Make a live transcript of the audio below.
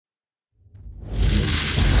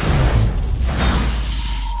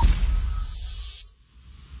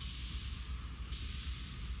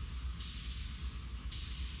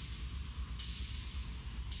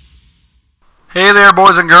Hey there,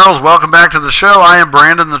 boys and girls. Welcome back to the show. I am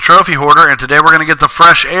Brandon, the Trophy Hoarder, and today we're going to get the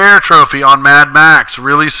Fresh Air Trophy on Mad Max.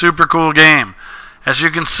 Really super cool game. As you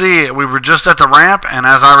can see, we were just at the ramp, and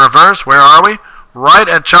as I reverse, where are we? Right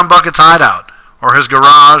at Chum Bucket's hideout, or his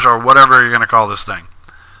garage, or whatever you're going to call this thing.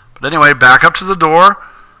 But anyway, back up to the door,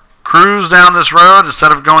 cruise down this road.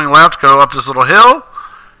 Instead of going left, go up this little hill,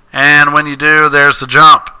 and when you do, there's the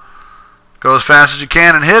jump. Go as fast as you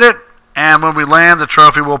can and hit it. And when we land, the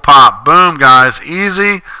trophy will pop. Boom, guys.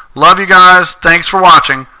 Easy. Love you guys. Thanks for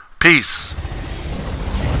watching. Peace.